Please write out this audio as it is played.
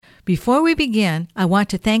Before we begin, I want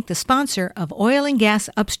to thank the sponsor of Oil and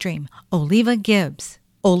Gas Upstream, Oliva Gibbs.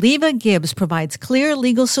 Oliva Gibbs provides clear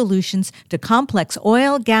legal solutions to complex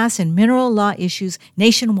oil, gas, and mineral law issues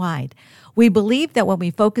nationwide. We believe that when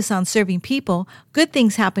we focus on serving people, good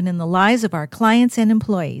things happen in the lives of our clients and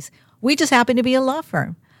employees. We just happen to be a law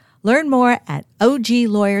firm. Learn more at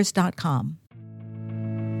oglawyers.com.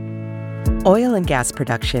 Oil and gas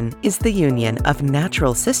production is the union of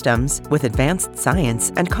natural systems with advanced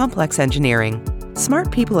science and complex engineering.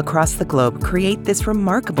 Smart people across the globe create this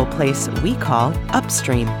remarkable place we call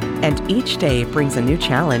upstream, and each day brings a new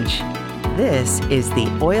challenge. This is the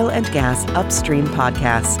Oil and Gas Upstream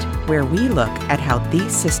podcast, where we look at how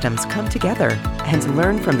these systems come together and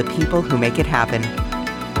learn from the people who make it happen.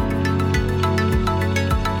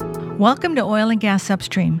 Welcome to Oil and Gas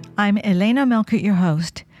Upstream. I'm Elena Melkert, your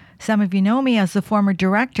host. Some of you know me as the former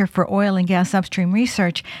director for oil and gas upstream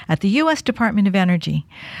research at the U.S. Department of Energy.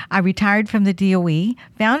 I retired from the DOE,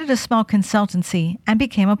 founded a small consultancy, and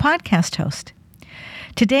became a podcast host.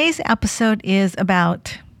 Today's episode is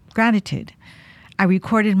about gratitude. I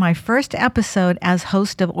recorded my first episode as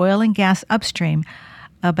host of Oil and Gas Upstream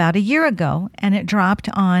about a year ago, and it dropped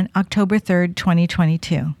on October 3rd,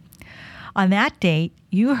 2022. On that date,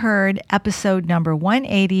 you heard episode number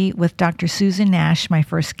 180 with Dr. Susan Nash, my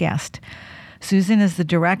first guest. Susan is the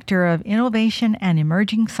Director of Innovation and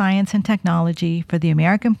Emerging Science and Technology for the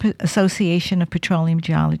American Association of Petroleum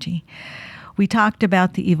Geology. We talked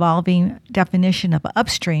about the evolving definition of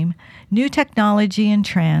upstream, new technology and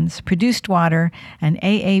trends, produced water, and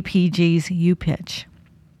AAPG's U-pitch.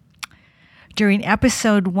 During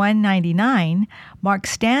episode 199, Mark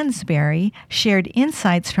Stansberry shared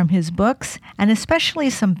insights from his books and especially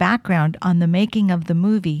some background on the making of the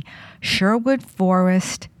movie Sherwood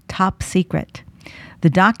Forest Top Secret, the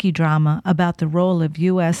docudrama about the role of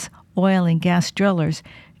U.S. oil and gas drillers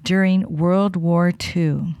during World War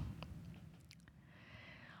II.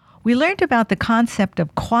 We learned about the concept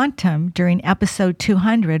of quantum during episode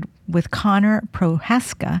 200 with Connor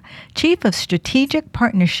Prohaska, Chief of Strategic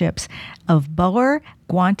Partnerships of Boer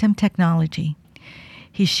Quantum Technology.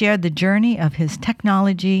 He shared the journey of his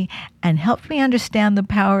technology and helped me understand the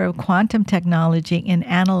power of quantum technology in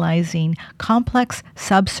analyzing complex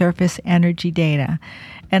subsurface energy data.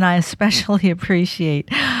 And I especially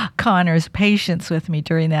appreciate Connor's patience with me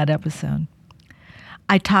during that episode.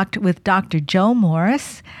 I talked with Dr. Joe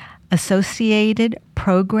Morris, Associated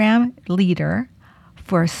Program Leader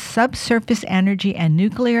for Subsurface Energy and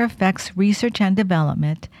Nuclear Effects Research and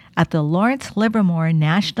Development at the Lawrence Livermore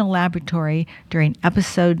National Laboratory during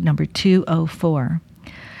episode number 204.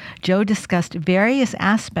 Joe discussed various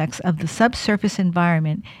aspects of the subsurface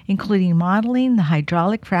environment, including modeling the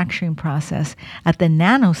hydraulic fracturing process at the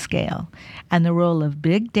nanoscale and the role of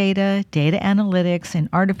big data, data analytics, and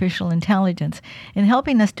artificial intelligence in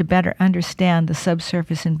helping us to better understand the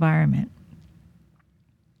subsurface environment.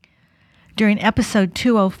 During episode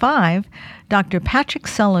 205, Dr. Patrick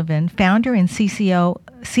Sullivan, founder and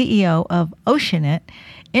CEO of Oceanit,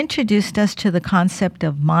 introduced us to the concept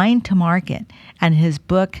of mind to market and his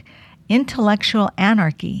book, Intellectual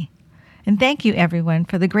Anarchy. And thank you, everyone,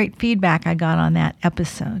 for the great feedback I got on that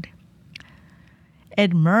episode.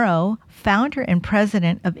 Ed Murrow, founder and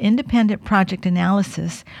president of Independent Project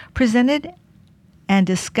Analysis, presented and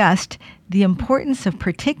discussed the importance of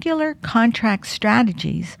particular contract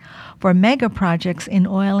strategies for mega projects in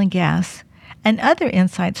oil and gas, and other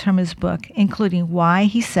insights from his book, including why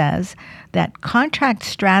he says that contract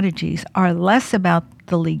strategies are less about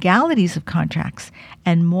the legalities of contracts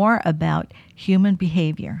and more about human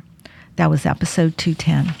behavior. That was episode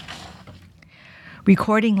 210.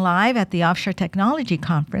 Recording live at the Offshore Technology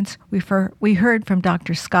Conference, we heard from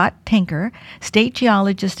Dr. Scott Tinker, State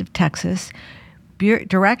Geologist of Texas,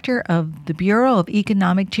 Director of the Bureau of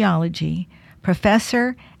Economic Geology,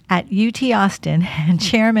 Professor at UT Austin, and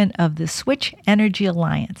Chairman of the Switch Energy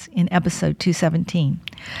Alliance in episode 217.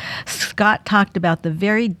 Scott talked about the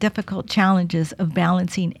very difficult challenges of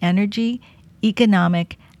balancing energy,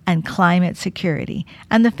 economic, and climate security,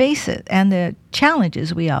 and the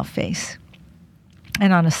challenges we all face.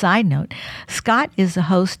 And on a side note, Scott is the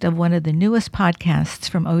host of one of the newest podcasts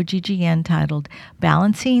from OGGN titled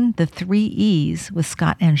Balancing the 3 E's with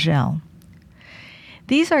Scott Angel.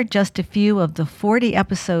 These are just a few of the 40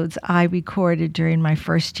 episodes I recorded during my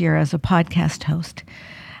first year as a podcast host.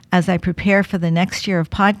 As I prepare for the next year of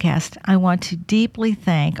podcast, I want to deeply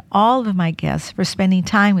thank all of my guests for spending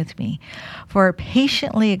time with me, for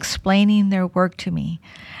patiently explaining their work to me.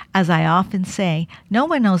 As I often say, no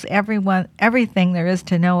one knows everything there is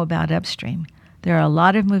to know about upstream. There are a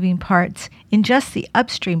lot of moving parts in just the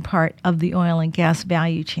upstream part of the oil and gas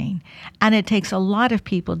value chain, and it takes a lot of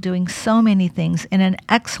people doing so many things in an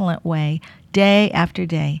excellent way day after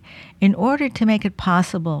day in order to make it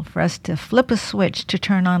possible for us to flip a switch to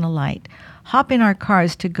turn on a light, hop in our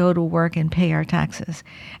cars to go to work and pay our taxes,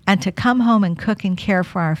 and to come home and cook and care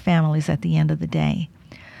for our families at the end of the day.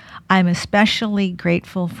 I'm especially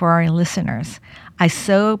grateful for our listeners. I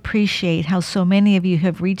so appreciate how so many of you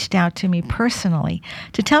have reached out to me personally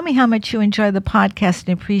to tell me how much you enjoy the podcast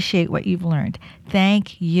and appreciate what you've learned.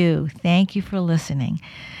 Thank you. Thank you for listening.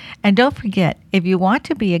 And don't forget, if you want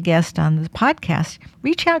to be a guest on the podcast,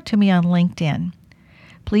 reach out to me on LinkedIn.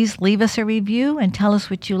 Please leave us a review and tell us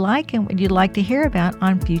what you like and what you'd like to hear about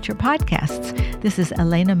on future podcasts. This is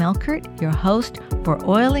Elena Melkert, your host for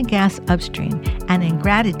Oil and Gas Upstream, and in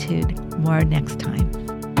gratitude, more next time.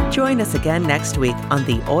 Join us again next week on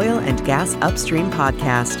the Oil and Gas Upstream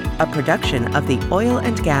podcast, a production of the Oil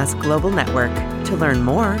and Gas Global Network. To learn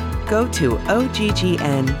more, go to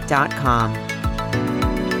oggn.com.